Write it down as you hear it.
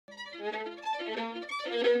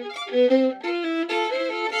Hello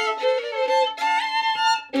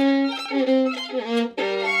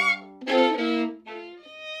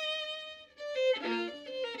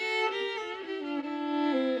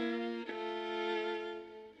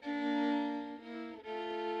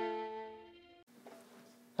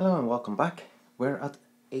and welcome back. We're at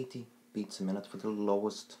 80 beats a minute for the low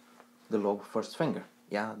first finger.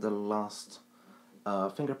 Yeah, the last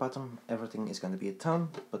finger pattern, everything is going to be a tone,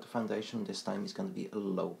 but the foundation this time is going to be a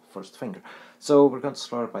low first finger. So we're going to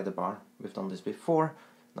slow it by the bar. We've done this before,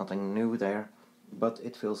 nothing new there, but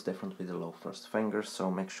it feels different with the low first finger,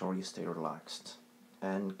 so make sure you stay relaxed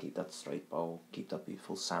and keep that straight bow, keep that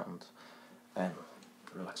beautiful sound, and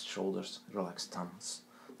relaxed shoulders, relaxed thumbs.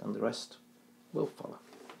 Then the rest will follow.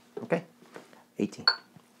 Okay, 80.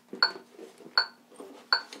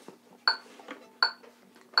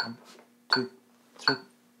 1, 2, 3,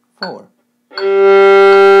 4.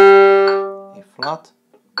 A flat.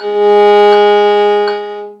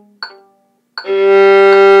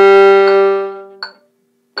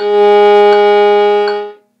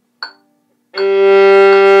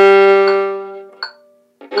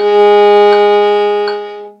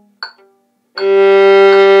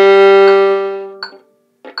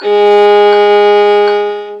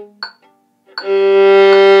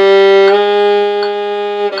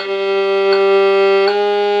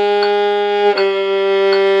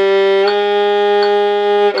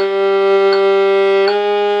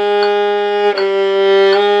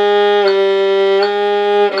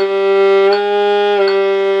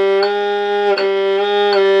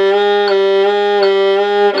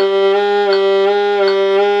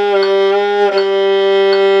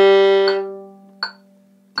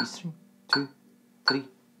 D3, 2, 3,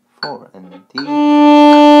 4, and D,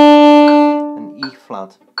 and E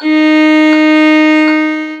flat.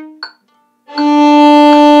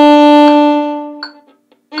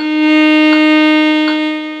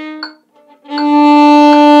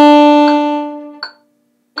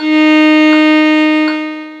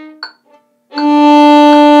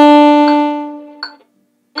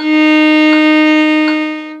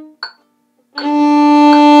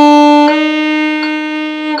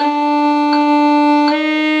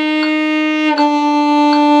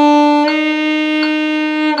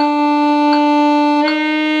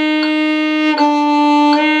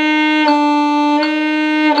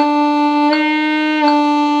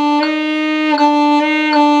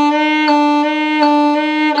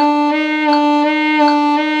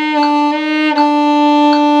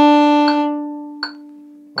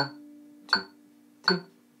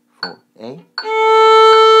 A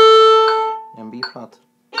and B flat.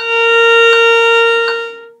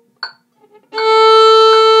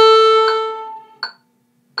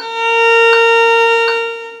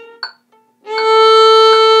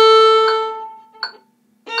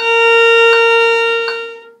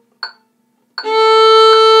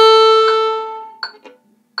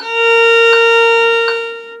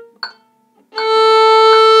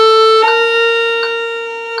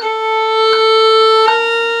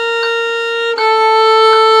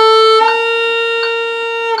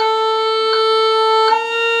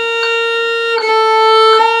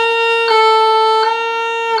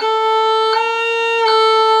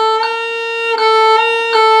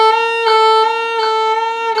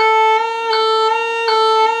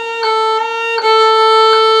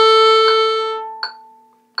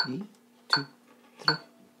 E, 2, 3,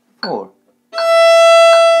 4.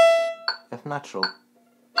 F natural.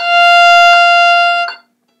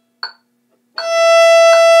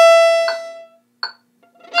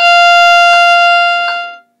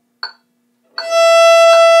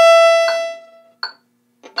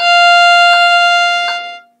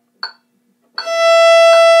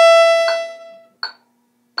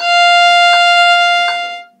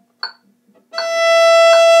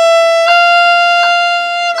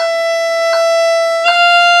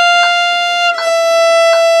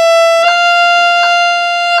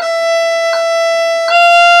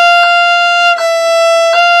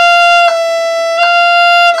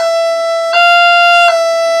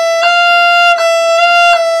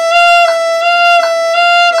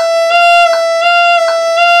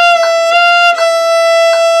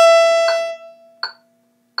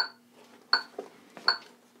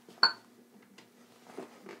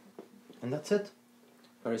 And that's it.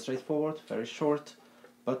 Very straightforward, very short,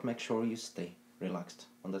 but make sure you stay relaxed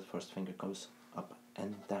when that first finger goes up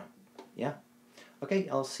and down. Yeah? Okay,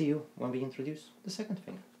 I'll see you when we introduce the second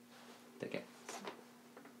finger. Take care.